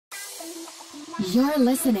You're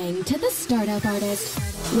listening to The Startup Artist,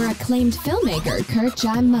 where acclaimed filmmaker Kurt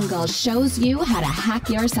John Mungle shows you how to hack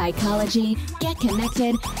your psychology, get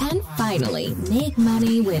connected, and finally make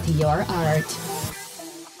money with your art.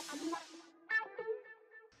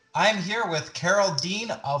 I'm here with Carole Dean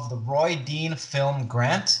of the Roy Dean Film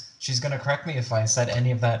Grant. She's going to correct me if I said any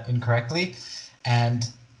of that incorrectly. And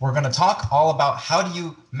we're going to talk all about how do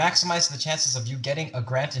you maximize the chances of you getting a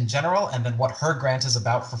grant in general, and then what her grant is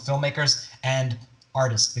about for filmmakers and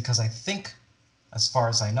artists, because I think, as far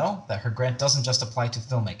as I know, that her grant doesn't just apply to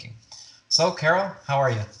filmmaking. So, Carole, how are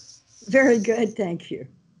you? Very good, thank you.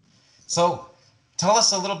 So, tell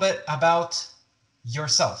us a little bit about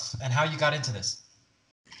yourself and how you got into this.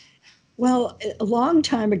 Well, a long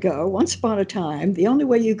time ago, once upon a time, the only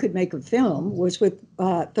way you could make a film was with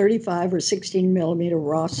 35 or 16 millimeter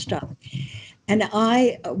raw stock. And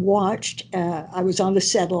I watched, I was on the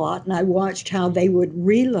set a lot, and I watched how they would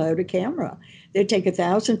reload a camera. They'd take a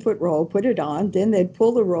 1,000-foot roll, put it on, then they'd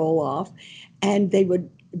pull the roll off, and they would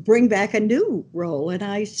bring back a new roll. And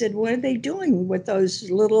I said, what are they doing with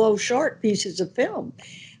those little old short pieces of film?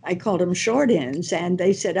 I called them short ends, and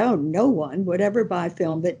they said, oh, no one would ever buy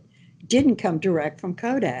film that didn't come direct from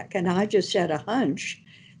Kodak. And I just had a hunch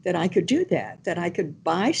that I could do that I could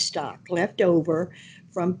buy stock left over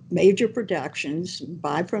from major productions,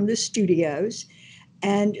 buy from the studios,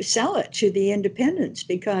 and sell it to the independents,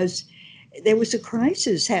 because there was a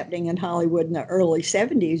crisis happening in Hollywood in the early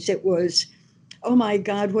 70s. It was, oh my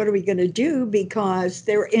God, what are we going to do? Because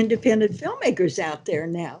there are independent filmmakers out there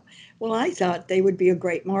now. Well, I thought they would be a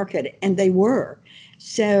great market, and they were.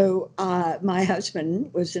 So my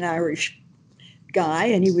husband was an Irish guy,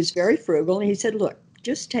 and he was very frugal. And he said, look,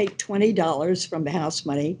 just take $20 from the house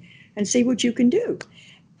money and see what you can do.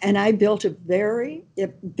 And I built a very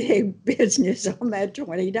big business on that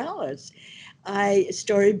 $20. I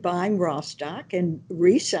started buying raw stock and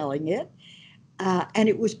reselling it, and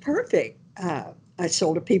it was perfect. I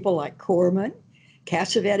sold to people like Corman.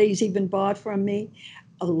 Cassavetes even bought from me.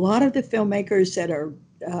 A lot of the filmmakers that are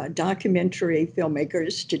documentary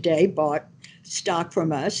filmmakers today bought stock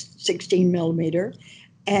from us, 16 millimeter.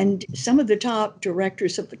 And some of the top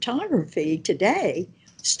directors of photography today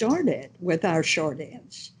started with our short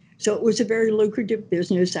ends. So it was a very lucrative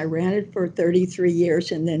business. I ran it for 33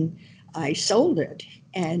 years, and then I sold it.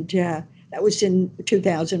 And that was in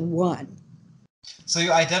 2001. So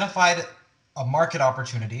you identified a market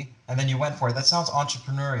opportunity, and then you went for it. That sounds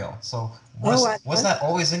entrepreneurial. So was that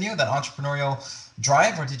always in you, that entrepreneurial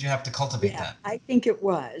drive, or did you have to cultivate that? I think it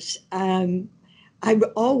was. I've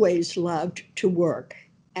always loved to work.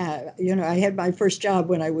 I had my first job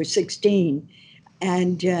when I was 16,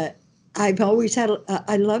 and I've always had,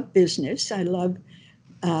 I love business. I love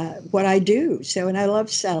what I do. So, and I love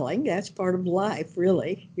selling. That's part of life,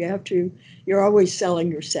 really. You're always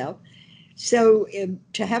selling yourself. So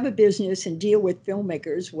to have a business and deal with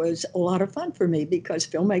filmmakers was a lot of fun for me, because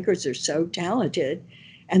filmmakers are so talented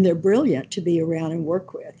and they're brilliant to be around and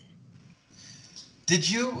work with. Did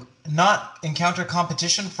you not encounter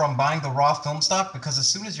competition from buying the raw film stock? Because as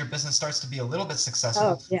soon as your business starts to be a little bit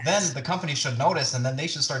successful, then the company should notice, and then they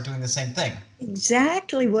should start doing the same thing.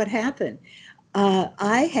 Exactly what happened.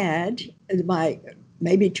 I had my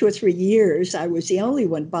maybe 2 or 3 years, I was the only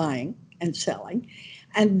one buying and selling.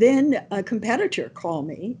 And then a competitor called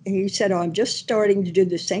me, and he said, oh, I'm just starting to do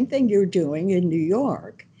the same thing you're doing in New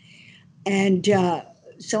York. And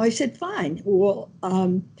so I said, fine. Well,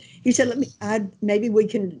 he said, maybe we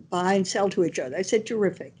can buy and sell to each other. I said,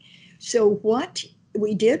 terrific. So what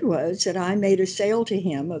we did was that I made a sale to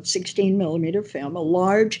him of 16 millimeter film, a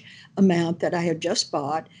large amount that I had just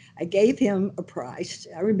bought. I gave him a price.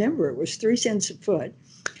 I remember it was 3 cents a foot.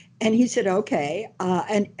 And he said, okay.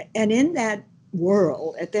 And in that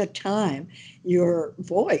world at that time, your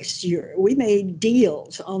voice, we made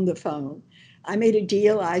deals on the phone. I made a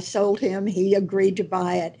deal. I sold him. He agreed to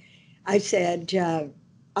buy it. I said,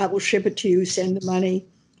 I will ship it to you, send the money.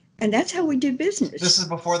 And that's how we did business. This is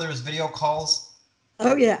before there was video calls?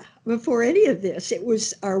 Oh, yeah. Before any of this, it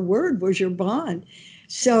was, our word was your bond.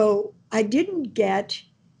 So I didn't get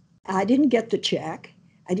the check.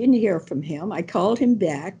 I didn't hear from him. I called him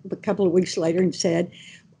back a couple of weeks later and said,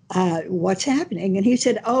 what's happening? And he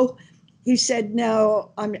said,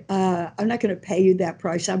 no, I'm not going to pay you that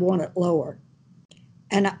price. I want it lower.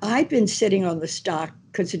 And I've been sitting on the stock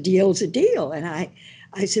because a deal's a deal. And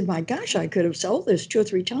I said, my gosh, I could have sold this 2 or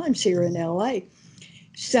 3 times here in LA.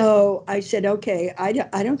 So I said, okay, I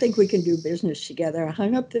don't think we can do business together. I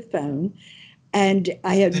hung up the phone, and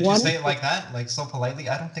I had Did you say it like that, like so politely?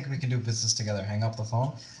 I don't think we can do business together. Hang up the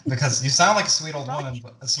phone, because you sound like a sweet old woman,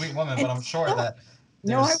 but I'm sure that.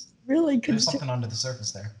 No, I was really There's concerned. something under the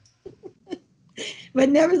surface there. But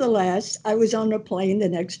nevertheless, I was on a plane the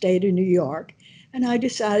next day to New York, and I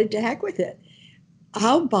decided to heck with it.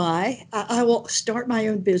 I will start my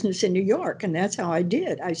own business in New York. And that's how I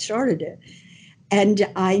did. I started it. And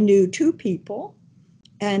I knew two people,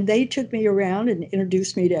 and they took me around and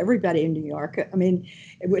introduced me to everybody in New York. I mean,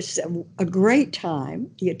 it was a great time.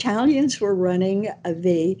 The Italians were running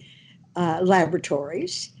the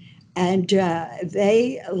laboratories, and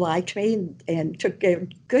they liked me and took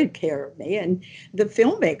good care of me. And the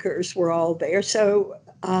filmmakers were all there. So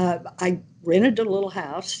I rented a little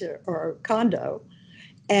house or condo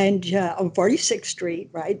and on 46th Street,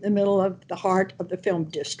 right in the middle of the heart of the film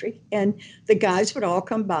district. And the guys would all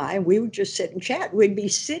come by and we would just sit and chat. We'd be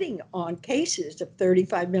sitting on cases of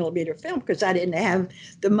 35 millimeter film because I didn't have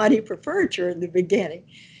the money for furniture in the beginning.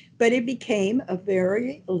 But it became a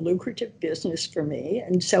very lucrative business for me.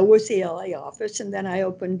 And so was the LA office. And then I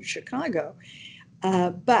opened Chicago.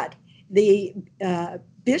 But the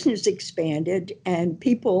business expanded and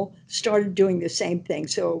people started doing the same thing.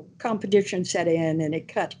 So competition set in and it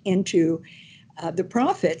cut into the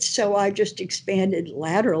profits. So I just expanded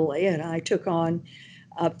laterally and I took on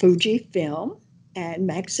Fuji Film and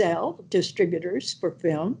Maxell distributors for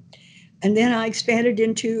film. And then I expanded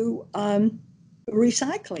into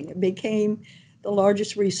recycling. It became the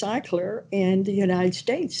largest recycler in the United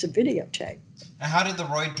States of videotape. And how did the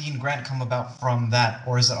Roy Dean grant come about from that,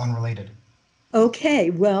 or is it unrelated? Okay,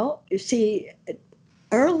 well, you see,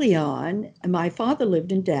 early on, my father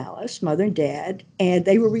lived in Dallas, mother and dad, and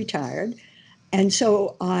they were retired. And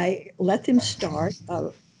so I let them start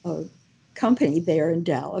a company there in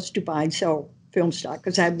Dallas to buy and sell film stock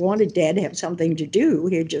because I wanted dad to have something to do.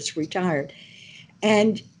 He had just retired.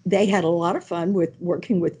 And they had a lot of fun with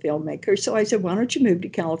working with filmmakers. So I said, why don't you move to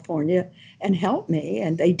California and help me?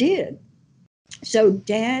 And they did. So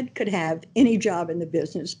dad could have any job in the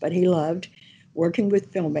business, but he loved working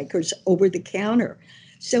with filmmakers over the counter.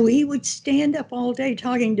 So he would stand up all day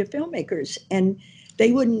talking to filmmakers and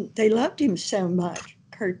they loved him so much,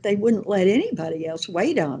 Kurt, they wouldn't let anybody else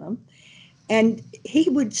wait on him. And he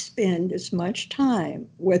would spend as much time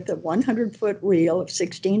with a 100-foot reel of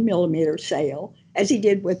 16 millimeter sale as he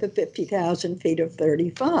did with the 50,000 feet of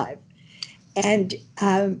 35. And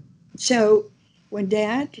so when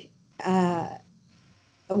dad,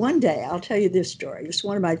 one day, I'll tell you this story. It's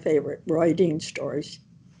one of my favorite Roy Dean stories.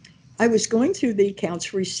 I was going through the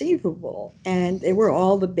accounts receivable, and they were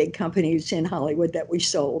all the big companies in Hollywood that we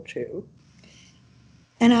sold to.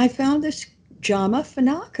 And I found this Jama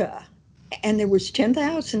Fanaka, and there was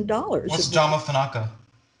 $10,000. What's Jama Fanaka?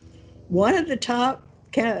 One of the top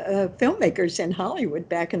filmmakers in Hollywood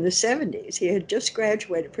back in the 70s. He had just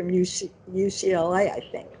graduated from UCLA, I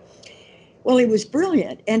think. Well, he was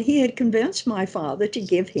brilliant, and he had convinced my father to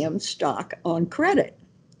give him stock on credit.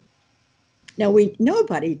 Now,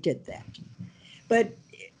 nobody did that, but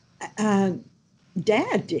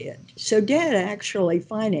Dad did. So Dad actually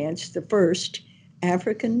financed the first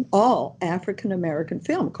all African American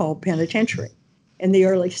film called Penitentiary in the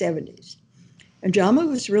early 70s. And Jama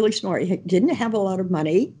was really smart. He didn't have a lot of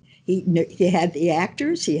money. He had the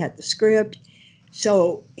actors, he had the script.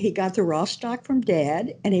 So he got the raw stock from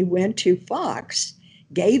Dad, and he went to Fox,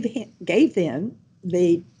 gave them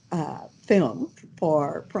the film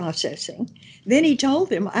for processing. Then he told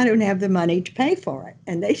them, I don't have the money to pay for it.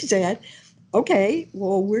 And they said, okay,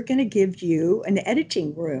 well, we're going to give you an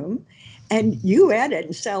editing room, and you edit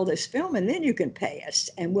and sell this film, and then you can pay us,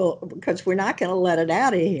 and because we're not going to let it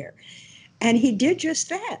out of here. And he did just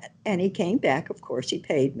that. And he came back, of course, he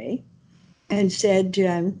paid me, and said,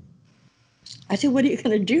 I said, what are you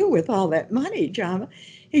going to do with all that money, John?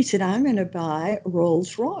 He said, I'm going to buy a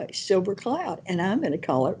Rolls Royce Silver Cloud, and I'm going to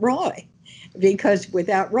call it Roy, because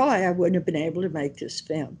without Roy, I wouldn't have been able to make this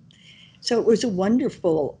film. So it was a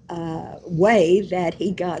wonderful way that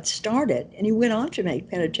he got started. And he went on to make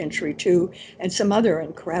Penitentiary 2 and some other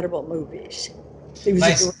incredible movies.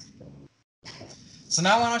 Nice. So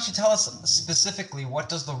now why don't you tell us specifically, what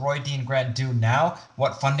does the Roy Dean Grant do now?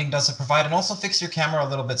 What funding does it provide? And also fix your camera a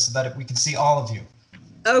little bit so that we can see all of you.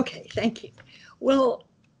 Okay, thank you. Well,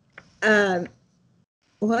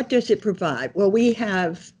 what does it provide? Well,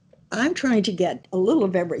 I'm trying to get a little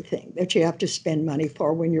of everything that you have to spend money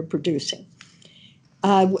for when you're producing.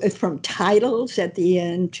 From titles at the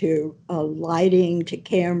end to lighting to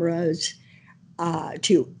cameras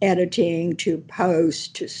to editing to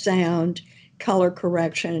post to sound, color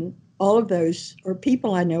correction, all of those are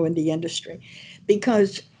people I know in the industry.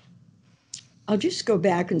 Because I'll just go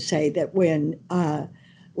back and say that when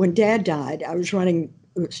Dad died, I was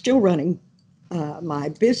still running my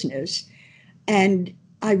business, and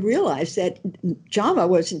I realized that Jama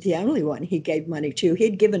wasn't the only one he gave money to.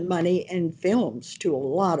 He'd given money and films to a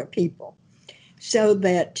lot of people, so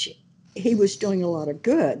that he was doing a lot of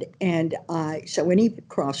good. And so when he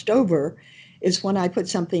crossed over, is when I put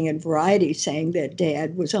something in Variety saying that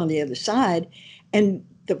Dad was on the other side, and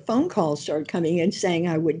the phone calls started coming in saying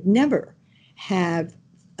I would never have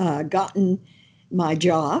gotten my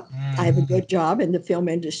job. I have a good job in the film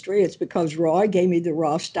industry. It's because Roy gave me the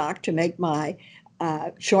raw stock to make my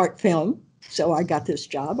short film. So I got this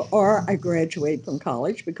job, or I graduated from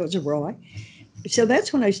college because of Roy. So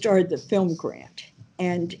that's when I started the film grant.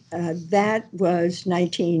 And that was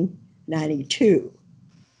 1992.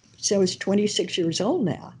 So it's 26 years old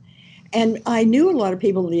now. And I knew a lot of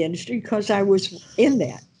people in the industry because I was in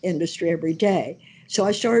that industry every day. So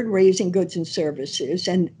I started raising goods and services,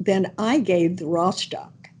 and then I gave the raw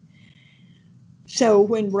stock. So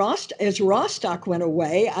as raw stock went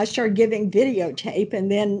away, I started giving videotape,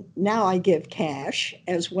 and then now I give cash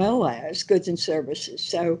as well as goods and services.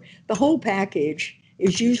 So the whole package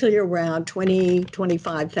is usually around 20,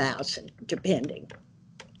 25,000, depending.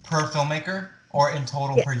 Per filmmaker or in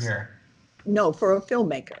total per Yes. year? No, for a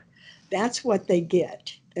filmmaker. That's what they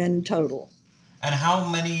get in total. And how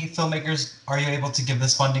many filmmakers are you able to give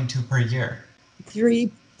this funding to per year?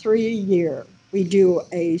 Three a year. We do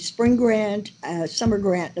a spring grant, a summer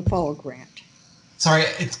grant, and a fall grant. Sorry,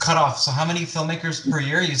 it's cut off. So how many filmmakers per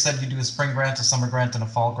year? You said you do a spring grant, a summer grant, and a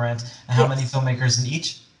fall grant. And how many filmmakers in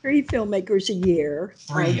each? 3 filmmakers a year.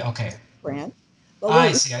 3, okay. Grant. But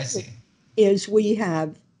I see. Is we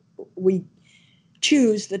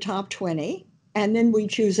choose the top 20, and then we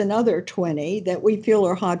choose another 20 that we feel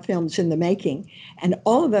are hot films in the making. And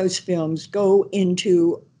all of those films go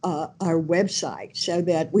into our website so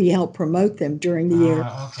that we help promote them during the year,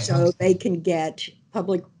 Okay. so they can get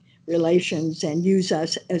public relations and use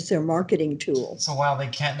us as their marketing tool. So while they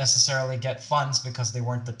can't necessarily get funds because they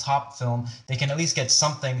weren't the top film, they can at least get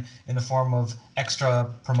something in the form of extra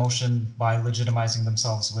promotion by legitimizing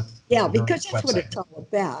themselves with because that's website. what it's all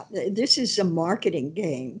about. This is a marketing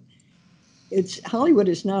game. Hollywood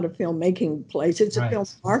is not a filmmaking place. It's a film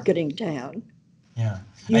marketing town. Yeah.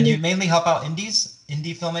 And you mainly help out indie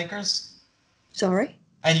filmmakers? Sorry?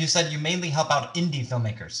 And you said you mainly help out indie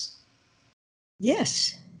filmmakers?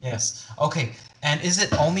 Yes. Yes. Okay. And is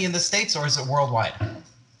it only in the States or is it worldwide?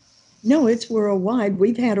 No, it's worldwide.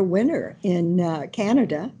 We've had a winner in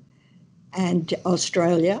Canada and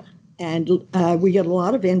Australia, and we get a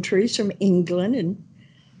lot of entries from England and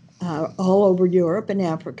all over Europe and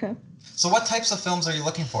Africa. So what types of films are you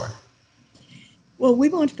looking for? Well, we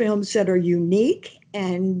want films that are unique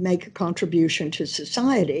and make a contribution to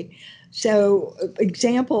society. So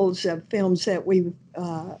examples of films that we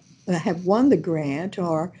have won the grant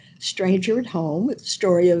are Stranger at Home, a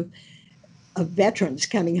story of veterans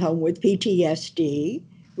coming home with PTSD.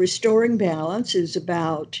 Restoring Balance is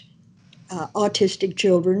about autistic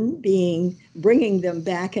children bringing them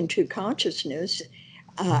back into consciousness,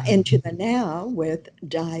 into the now with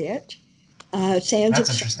diet. Sands That's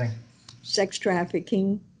of interesting. Sex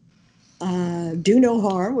trafficking. Do No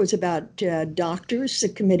Harm was about doctors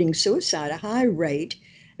committing suicide, a high rate.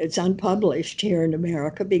 It's unpublished here in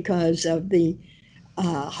America because of the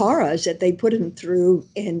horrors that they put them through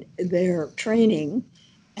in their training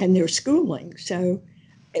and their schooling. So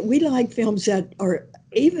we like films that are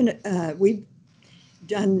even, we've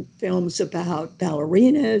done films about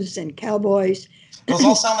ballerinas and cowboys. Those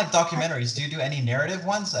all sound like documentaries. Do you do any narrative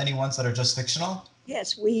ones? Any ones that are just fictional?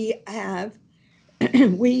 Yes, we have.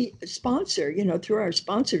 We sponsor, through our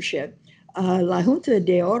sponsorship. La Junta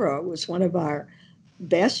de Oro was one of our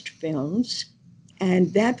best films,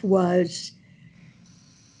 and that was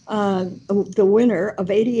the winner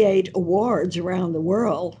of 88 awards around the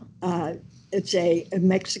world. It's a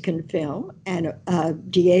Mexican film, and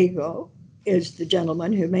Diego is the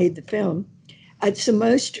gentleman who made the film. It's the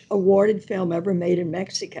most awarded film ever made in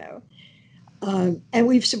Mexico. And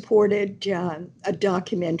we've supported a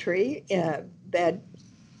documentary that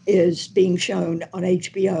is being shown on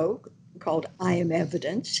HBO called I Am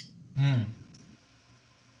Evidence,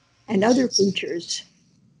 and other features.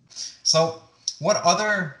 So what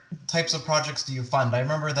other types of projects do you fund? I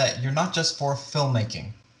remember that you're not just for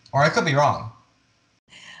filmmaking, or I could be wrong.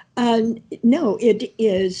 No, it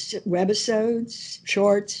is webisodes,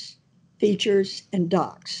 shorts, features, and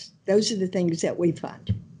docs. Those are the things that we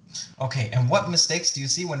fund. Okay, and what mistakes do you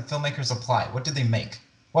see when filmmakers apply? What do they make?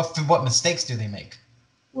 What mistakes do they make?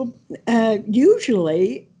 Well,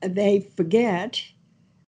 usually they forget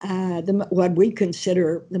what we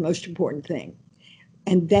consider the most important thing,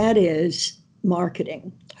 and that is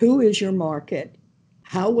marketing. Who is your market?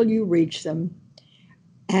 How will you reach them?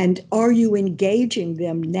 And are you engaging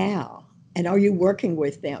them now? And are you working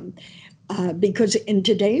with them? Because in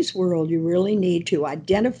today's world, you really need to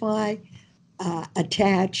identify,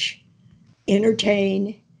 attach,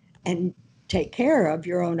 entertain, and take care of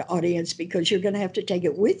your own audience, because you're going to have to take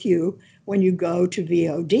it with you when you go to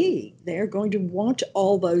VOD. They're going to want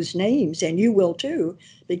all those names, and you will too,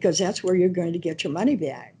 because that's where you're going to get your money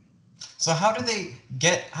back. So how do they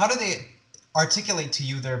articulate to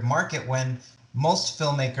you their market when most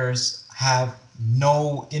filmmakers have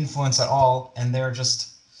no influence at all and they're just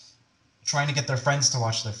trying to get their friends to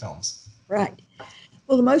watch their films? Right.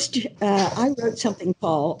 Well, I wrote something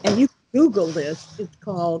called, and you can Google this, it's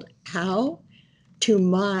called How to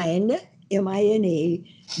Mine, MINE,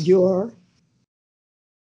 Your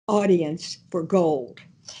Audience for Gold.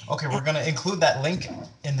 Okay, we're going to include that link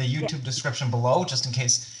in the YouTube description below, just in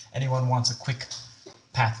case anyone wants a quick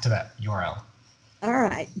path to that URL. All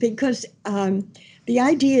right, because the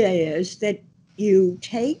idea is that you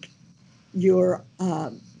take your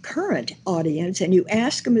current audience and you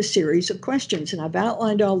ask them a series of questions, and I've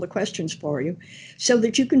outlined all the questions for you so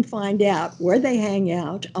that you can find out where they hang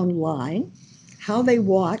out online, how they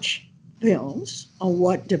watch films, on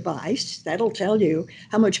what device. That'll tell you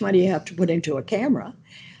how much money you have to put into a camera,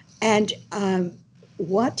 and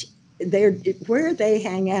what where they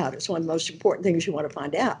hang out is one of the most important things you want to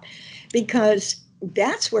find out, because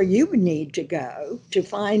that's where you need to go to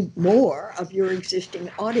find more of your existing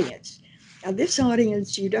audience. Now, this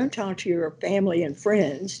audience, you don't talk to your family and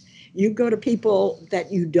friends. You go to people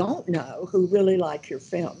that you don't know who really like your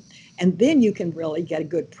film. And then you can really get a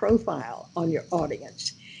good profile on your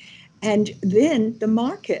audience. And then the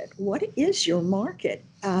market. What is your market?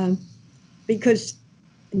 Because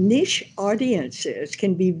niche audiences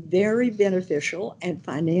can be very beneficial and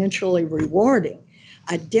financially rewarding.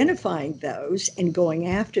 Identifying those and going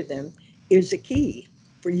after them is a key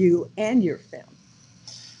for you and your film.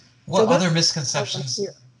 What other misconceptions?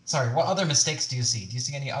 Sorry, what other mistakes do you see? Do you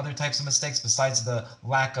see any other types of mistakes besides the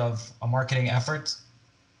lack of a marketing effort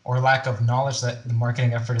or lack of knowledge that the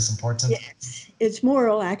marketing effort is important? Yes, it's more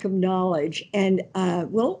a lack of knowledge. And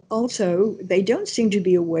well, also, they don't seem to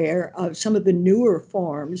be aware of some of the newer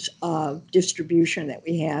forms of distribution that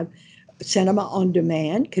we have. Cinema on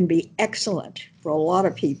demand can be excellent for a lot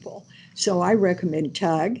of people. So I recommend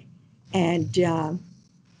Tug, and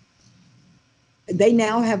they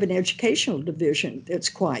now have an educational division that's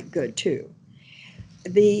quite good too.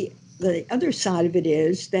 The other side of it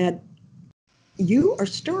is that you are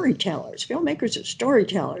storytellers. Filmmakers are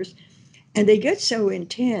storytellers, and they get so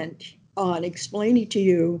intent on explaining to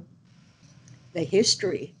you the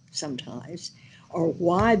history sometimes, or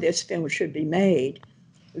why this film should be made,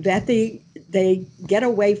 that they get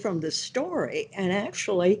away from the story. And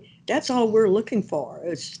actually, that's all we're looking for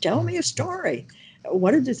is tell me a story.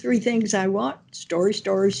 What are the three things I want? Story,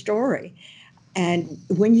 story, story. And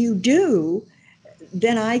when you do,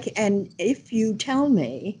 then and if you tell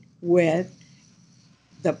me with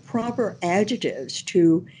the proper adjectives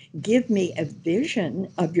to give me a vision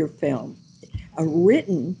of your film, a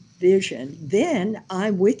written vision, then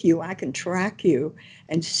I'm with you. I can track you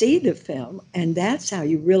and see the film, and that's how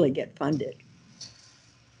you really get funded.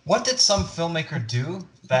 What did some filmmaker do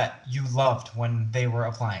that you loved when they were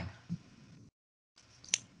applying?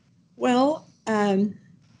 Well,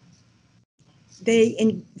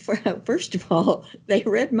 first of all, they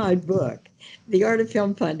read my book, The Art of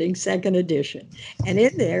Film Funding, second edition. And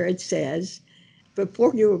in there it says,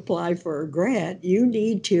 before you apply for a grant, you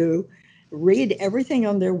need to read everything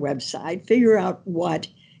on their website, figure out what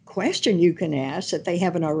question you can ask that they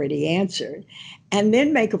haven't already answered, and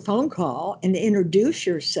then make a phone call and introduce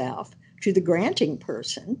yourself to the granting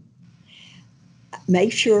person.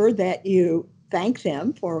 Make sure that you thank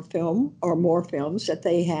them for a film or more films that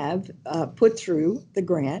they have put through the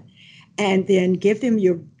grant, and then give them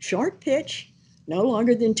your short pitch, no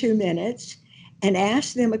longer than 2 minutes, and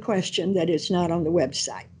ask them a question that is not on the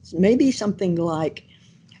website. Maybe something like,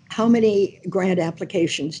 how many grant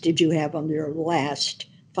applications did you have on your last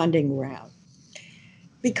funding round?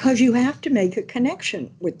 Because you have to make a connection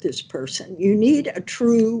with this person. You need a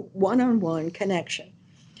true one-on-one connection.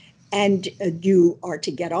 And you are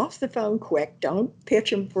to get off the phone quick. Don't pitch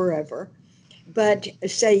them forever. But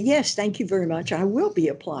say, yes, thank you very much. I will be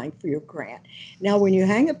applying for your grant. Now, when you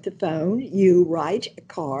hang up the phone, you write a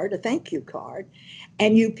card, a thank you card,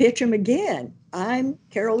 and you pitch them again. I'm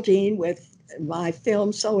Carole Dean with my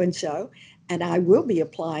film so-and-so, and I will be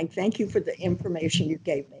applying. Thank you for the information you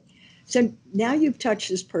gave me. So now you've touched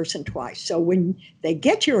this person twice. So when they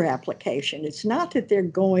get your application, it's not that they're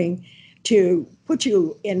going to put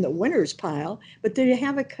you in the winner's pile, but they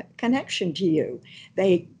have a connection to you.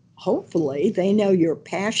 They hopefully they know your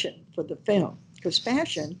passion for the film, because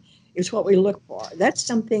passion is what we look for. That's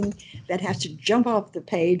something that has to jump off the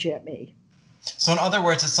page at me. So in other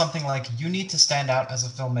words, it's something like you need to stand out as a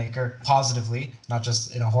filmmaker positively, not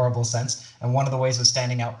just in a horrible sense. And one of the ways of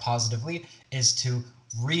standing out positively is to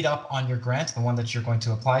read up on your grant, the one that you're going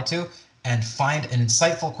to apply to, and find an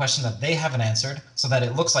insightful question that they haven't answered so that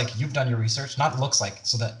it looks like you've done your research, not looks like,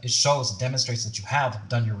 so that it shows, demonstrates that you have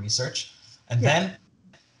done your research. And then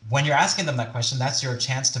when you're asking them that question, that's your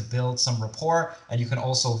chance to build some rapport, and you can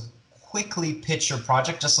also quickly pitch your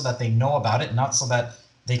project just so that they know about it, not so that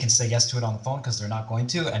they can say yes to it on the phone, because they're not going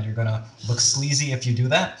to, and you're going to look sleazy if you do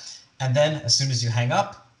that. And then as soon as you hang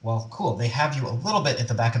up, well, cool, they have you a little bit at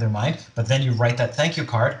the back of their mind, but then you write that thank you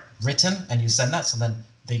card written and you send that, so then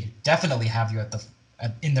they definitely have you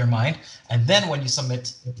in their mind. And then when you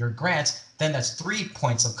submit your grant, then that's 3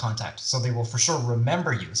 points of contact. So they will for sure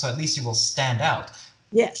remember you. So at least you will stand out.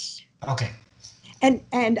 Yes. Okay.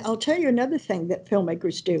 And I'll tell you another thing that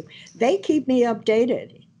filmmakers do. They keep me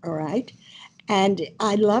updated, all right? And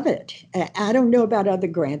I love it. I don't know about other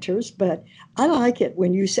grantors, but I like it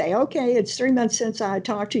when you say, okay, it's 3 months since I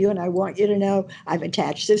talked to you, and I want you to know I've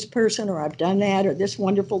attached this person, or I've done that, or this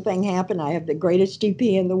wonderful thing happened. I have the greatest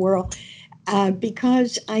DP in the world,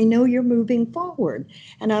 because I know you're moving forward.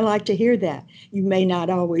 And I like to hear that. You may not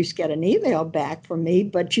always get an email back from me,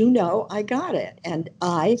 but you know I got it. And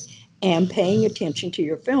I am paying attention to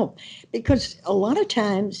your film, because a lot of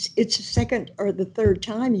times it's the second or the third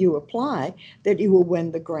time you apply that you will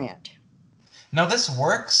win the grant. Now this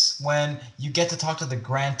works when you get to talk to the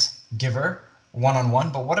grant giver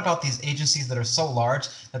one-on-one, but what about these agencies that are so large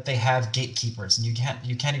that they have gatekeepers, and you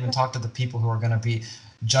can't even talk to the people who are going to be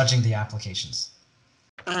judging the applications?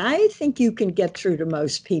 I think you can get through to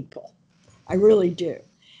most people. I really do.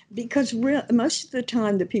 Because most of the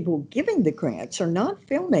time, the people giving the grants are not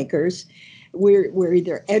filmmakers. We're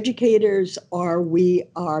either educators, or we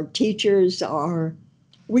are teachers, or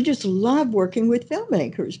we just love working with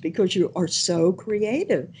filmmakers because you are so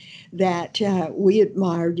creative that we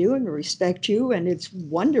admire you and respect you. And it's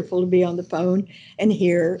wonderful to be on the phone and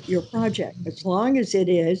hear your project, as long as it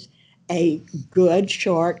is a good,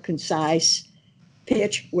 short, concise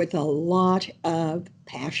pitch with a lot of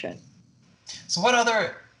passion. So what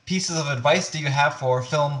other pieces of advice do you have for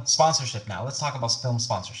film sponsorship now? Let's talk about film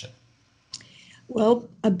sponsorship. Well,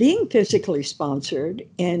 being physically sponsored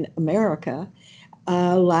in America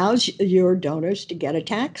allows your donors to get a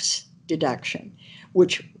tax deduction,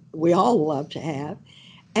 which we all love to have.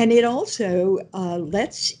 And it also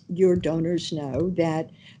lets your donors know that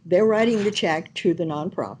they're writing the check to the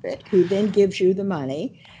nonprofit, who then gives you the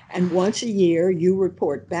money. And once a year, you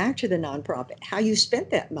report back to the nonprofit how you spent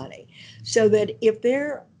that money, so that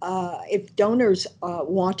if donors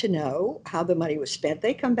want to know how the money was spent,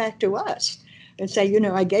 they come back to us and say,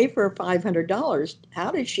 I gave her $500. How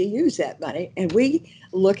did she use that money? And we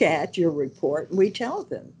look at your report and we tell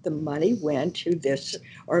them the money went to this,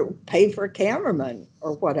 or paid for a cameraman,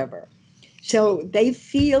 or whatever. So they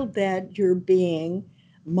feel that you're being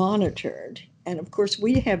monitored. And of course,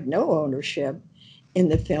 we have no ownership in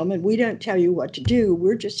the film, and we don't tell you what to do.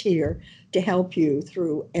 We're just here to help you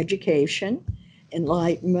through education,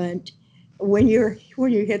 enlightenment. When you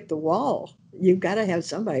hit the wall, you've got to have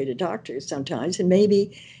somebody to talk to sometimes, and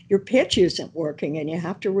maybe your pitch isn't working and you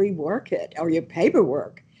have to rework it, or your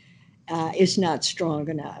paperwork is not strong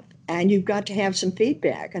enough, and you've got to have some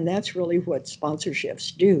feedback. And that's really what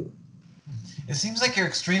sponsorships do. It seems like you're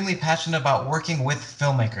extremely passionate about working with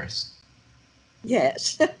filmmakers.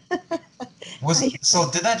 Yes. So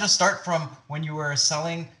did that just start from when you were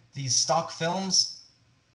selling these stock films?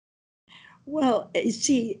 Well,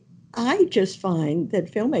 see, I just find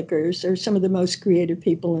that filmmakers are some of the most creative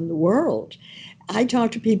people in the world. I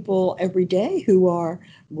talk to people every day who are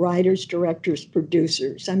writers, directors,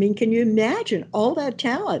 producers. I mean, can you imagine all that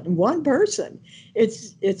talent in one person?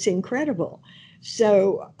 It's incredible.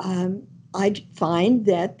 So I find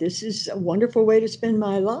that this is a wonderful way to spend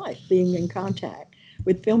my life, being in contact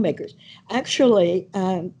with filmmakers. Actually,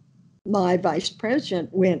 my vice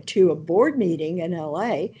president went to a board meeting in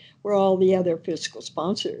LA where all the other fiscal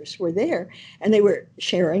sponsors were there, and they were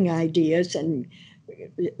sharing ideas and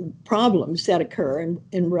problems that occur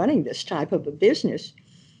in running this type of a business.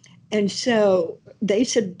 And so they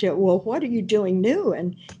said, well, what are you doing new?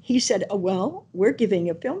 And he said, oh, well, we're giving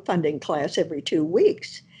a film funding class every 2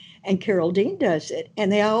 weeks, and Carole Dean does it.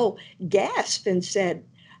 And they all gasped and said,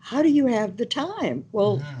 how do you have the time?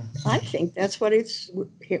 Well, I think that's what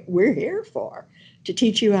we're here for, to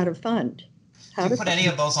teach you how to fund. Do you put any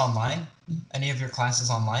of those online? Any of your classes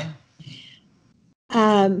online?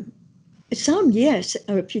 Some, yes.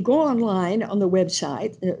 If you go online on the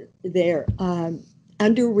website, there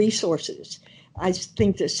under resources, I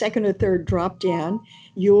think the second or third drop down,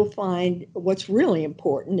 you'll find what's really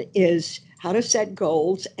important is how to set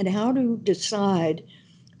goals and how to decide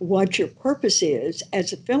what your purpose is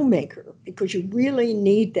as a filmmaker, because you really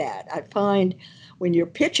need that. I find when you're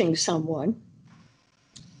pitching someone,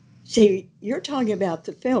 see, you're talking about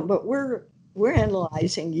the film, but we're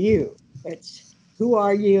analyzing you. It's who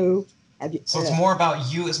are you? Have you, So it's more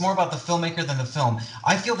about you. It's more about the filmmaker than the film.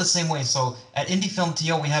 I feel the same way. So at Indie Film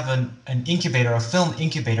TO, we have an incubator, a film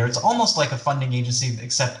incubator. It's almost like a funding agency,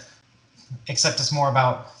 except it's more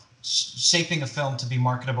about shaping a film to be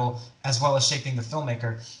marketable as well as shaping the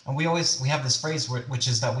filmmaker. And we have this phrase which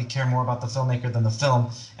is that we care more about the filmmaker than the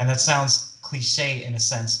film. And that sounds cliche in a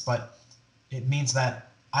sense, but it means that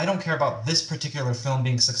I don't care about this particular film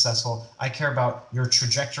being successful. I care about your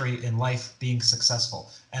trajectory in life being successful.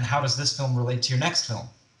 And how does this film relate to your next film?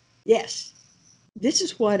 yes, this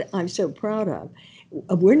is what I'm so proud of.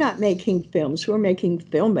 We're not making films, we're making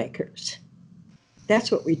filmmakers.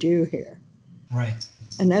 That's what we do here. Right.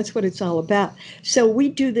 And that's what it's all about. So we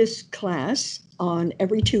do this class on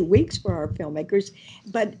every 2 weeks for our filmmakers.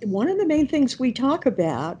 But one of the main things we talk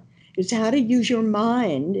about is how to use your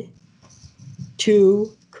mind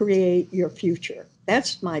to create your future.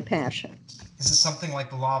 That's my passion. Is this something like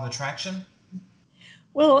the law of attraction?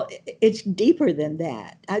 Well, it's deeper than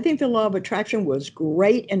that. I think the law of attraction was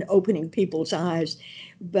great in opening people's eyes,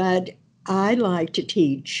 but I like to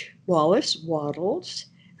teach Wallace Wattles,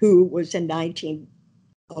 who was in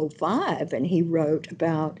 1905, and he wrote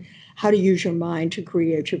about how to use your mind to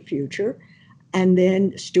create your future. And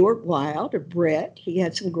then Stuart Wilde, a Brit, he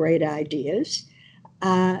had some great ideas.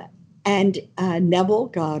 And Neville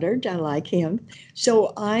Goddard, I like him.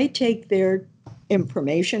 So I take their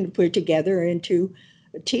information and put it together into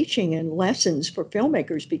teaching and lessons for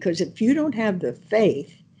filmmakers, because if you don't have the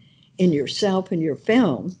faith in yourself and your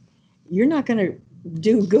film, you're not going to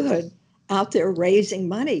do good out there raising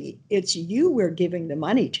money. It's you we're giving the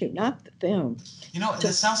money to, not the film. You know,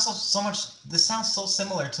 this sounds this sounds so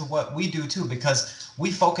similar to what we do too, because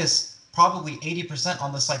we focus probably 80%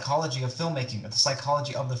 on the psychology of filmmaking, the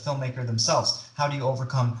psychology of the filmmaker themselves. How do you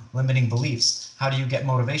overcome limiting beliefs? How do you get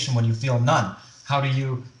motivation when you feel none? How do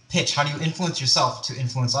you pitch? How do you influence yourself to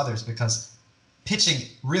influence others? Because pitching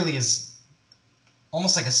really is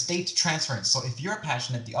almost like a state transference. So if you're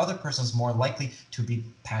passionate, the other person's more likely to be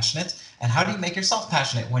passionate. And how do you make yourself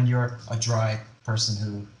passionate when you're a dry person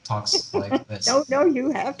who talks like this? No,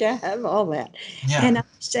 you have to have all that. Yeah. And I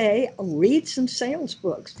say, read some sales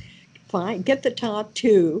books. Get the top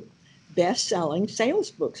 2 best-selling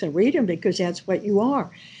sales books and read them, because that's what you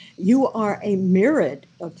are. You are a myriad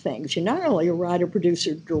of things. You're not only a writer,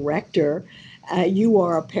 producer, director, you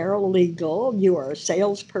are a paralegal, you are a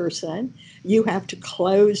salesperson, you have to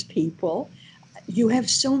close people. You have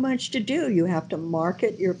so much to do. You have to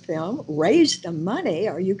market your film, raise the money.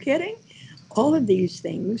 Are you kidding? All of these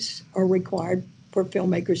things are required for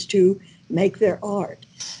filmmakers to make their art.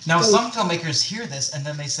 Now, some filmmakers hear this and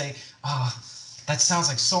then they say, oh, that sounds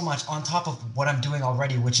like so much on top of what I'm doing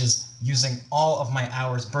already, which is using all of my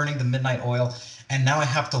hours, burning the midnight oil. And now I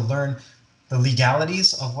have to learn the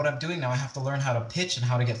legalities of what I'm doing. Now I have to learn how to pitch and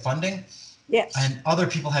how to get funding. Yes. And other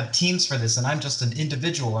people have teams for this, and I'm just an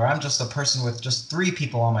individual, or I'm just a person with just 3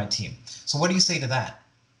 people on my team. So what do you say to that?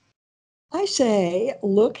 I say,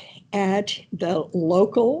 look at the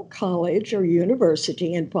local college or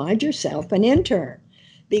university and find yourself an intern,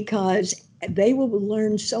 because they will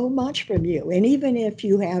learn so much from you. And even if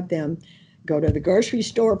you have them go to the grocery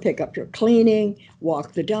store, pick up your cleaning,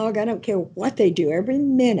 walk the dog, I don't care what they do, every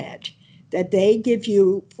minute that they give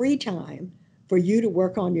you free time for you to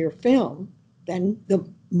work on your film, then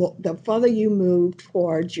the further you move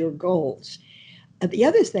towards your goals. The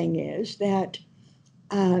other thing is that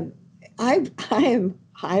I am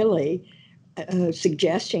highly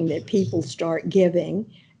suggesting that people start giving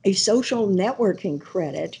a social networking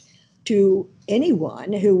credit to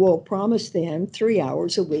anyone who will promise them 3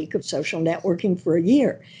 hours a week of social networking for a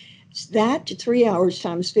year. That 3 hours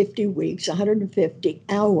times 50 weeks, 150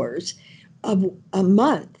 hours of a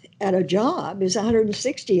month at a job is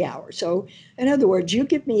 160 hours. So in other words, you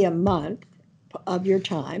give me a month of your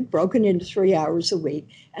time broken into 3 hours a week,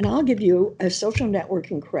 and I'll give you a social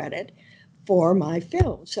networking credit for my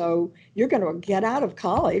film. So you're going to get out of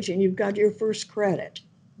college and you've got your first credit.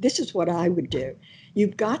 This is what I would do.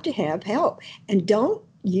 You've got to have help, and don't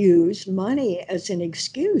use money as an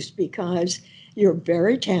excuse, because You're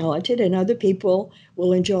very talented, and other people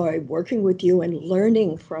will enjoy working with you and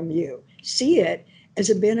learning from you. See it as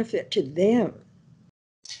a benefit to them.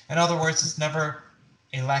 In other words, it's never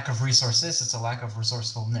a lack of resources, it's a lack of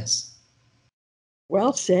resourcefulness.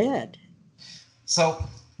 Well said. So,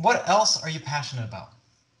 what else are you passionate about?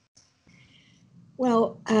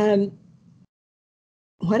 Well,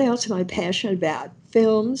 what else am I passionate about?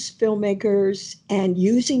 Films, filmmakers, and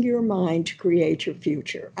using your mind to create your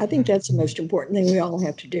future. I think that's the most important thing we all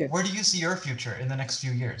have to do. Where do you see your future in the next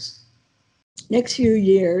few years? Next few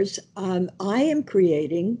years, I am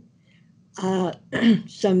creating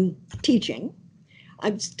some teaching.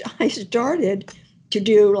 I started to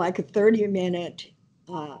do like a 30-minute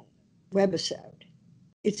webisode.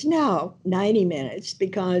 It's now 90 minutes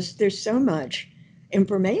because there's so much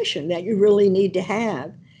information that you really need to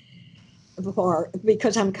have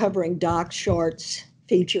because I'm covering docs, shorts,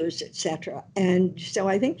 features, etc. And so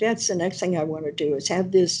I think that's the next thing I want to do is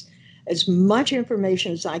have this as much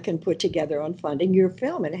information as I can put together on funding your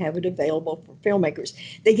film and have it available for filmmakers.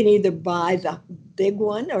 They can either buy the big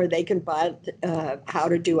one or they can buy how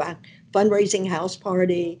to do a fundraising house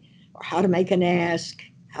party or how to make an ask,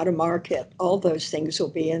 how to market. All those things will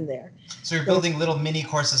be in there. So you're building little mini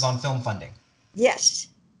courses on film funding. Yes,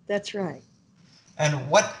 that's right. And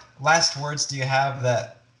what last words do you have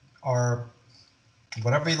that are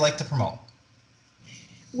whatever you'd like to promote?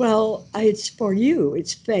 Well, it's for you.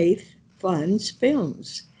 It's Faith Funds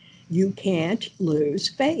Films. You can't lose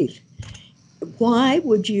faith. Why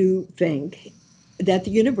would you think that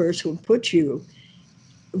the universe would put you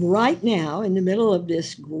right now in the middle of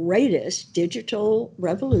this greatest digital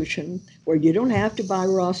revolution where you don't have to buy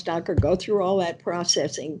raw stock or go through all that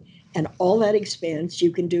processing and all that expense?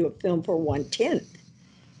 You can do a film for 1/10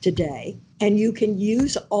 today, and you can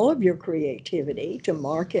use all of your creativity to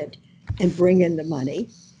market and bring in the money.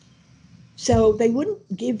 So they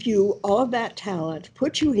wouldn't give you all of that talent,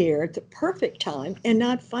 put you here at the perfect time, and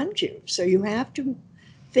not fund you. So you have to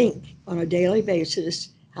think on a daily basis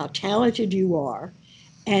how talented you are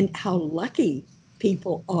and how lucky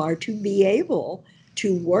people are to be able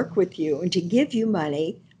to work with you and to give you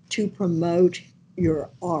money to promote your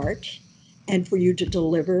art and for you to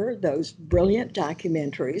deliver those brilliant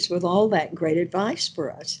documentaries with all that great advice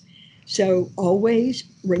for us. So always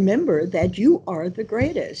remember that you are the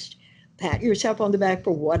greatest. Pat yourself on the back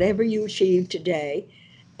for whatever you achieve today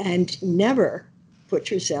and never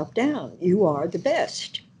put yourself down. You are the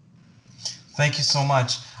best. Thank you so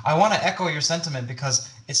much. I want to echo your sentiment because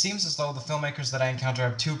it seems as though the filmmakers that I encounter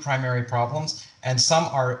have two primary problems, and some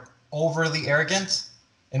are overly arrogant,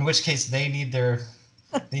 in which case they need to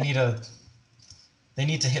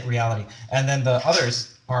hit reality, and then the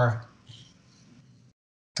others are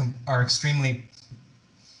extremely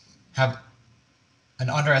have an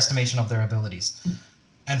underestimation of their abilities.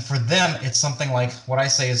 And for them, it's something like what I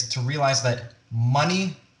say is to realize that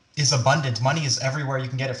money is abundant. Money is everywhere. You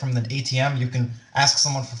can get it from the ATM. You can ask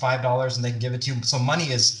someone for $5 and they can give it to you. So money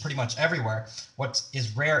is pretty much everywhere. What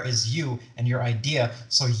is rare is you and your idea.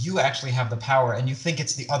 So you actually have the power and you think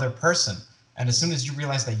it's the other person. And as soon as you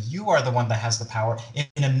realize that you are the one that has the power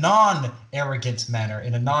in a non-arrogant manner,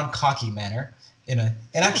 in a non-cocky manner, and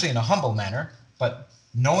actually in a humble manner, but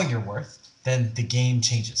knowing your worth, then the game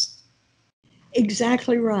changes.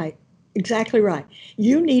 Exactly right. Exactly right.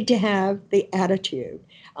 You need to have the attitude.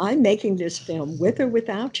 I'm making this film with or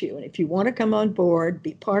without you. And if you want to come on board,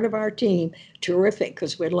 be part of our team, terrific,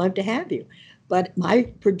 because we'd love to have you. But my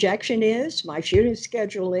projection is, my shooting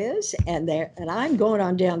schedule is, and I'm going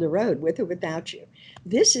on down the road with or without you.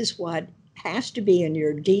 This is what has to be in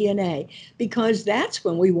your DNA because that's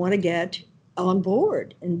when we want to get on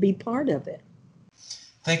board and be part of it.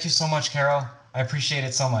 Thank you so much, Carole. I appreciate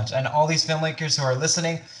it so much. And all these filmmakers who are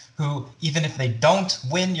listening, who even if they don't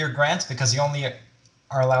win your grant, because you only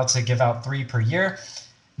are allowed to give out 3 per year,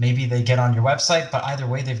 maybe they get on your website, but either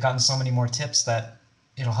way, they've gotten so many more tips that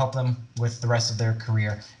it'll help them with the rest of their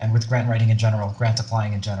career and with grant writing in general, grant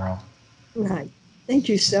applying in general. Right. Thank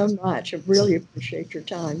you so much. I really appreciate your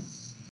time.